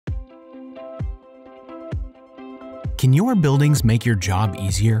Can your buildings make your job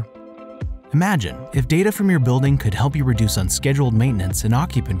easier? Imagine if data from your building could help you reduce unscheduled maintenance and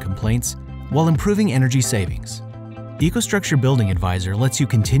occupant complaints while improving energy savings. EcoStruxure Building Advisor lets you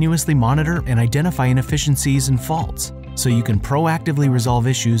continuously monitor and identify inefficiencies and faults so you can proactively resolve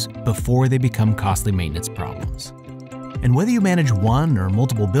issues before they become costly maintenance problems. And whether you manage one or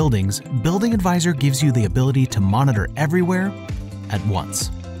multiple buildings, Building Advisor gives you the ability to monitor everywhere at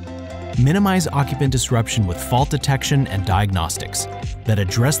once. Minimize occupant disruption with fault detection and diagnostics that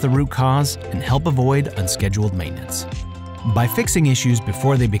address the root cause and help avoid unscheduled maintenance. By fixing issues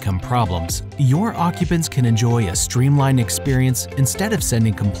before they become problems, your occupants can enjoy a streamlined experience instead of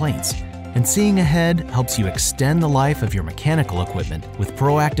sending complaints, and seeing ahead helps you extend the life of your mechanical equipment with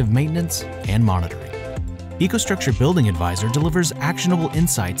proactive maintenance and monitoring. EcoStruxure Building Advisor delivers actionable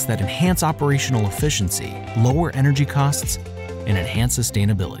insights that enhance operational efficiency, lower energy costs, and enhance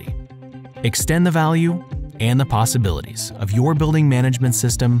sustainability. Extend the value and the possibilities of your building management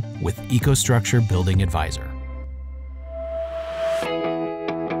system with EcoStruxure Building Advisor.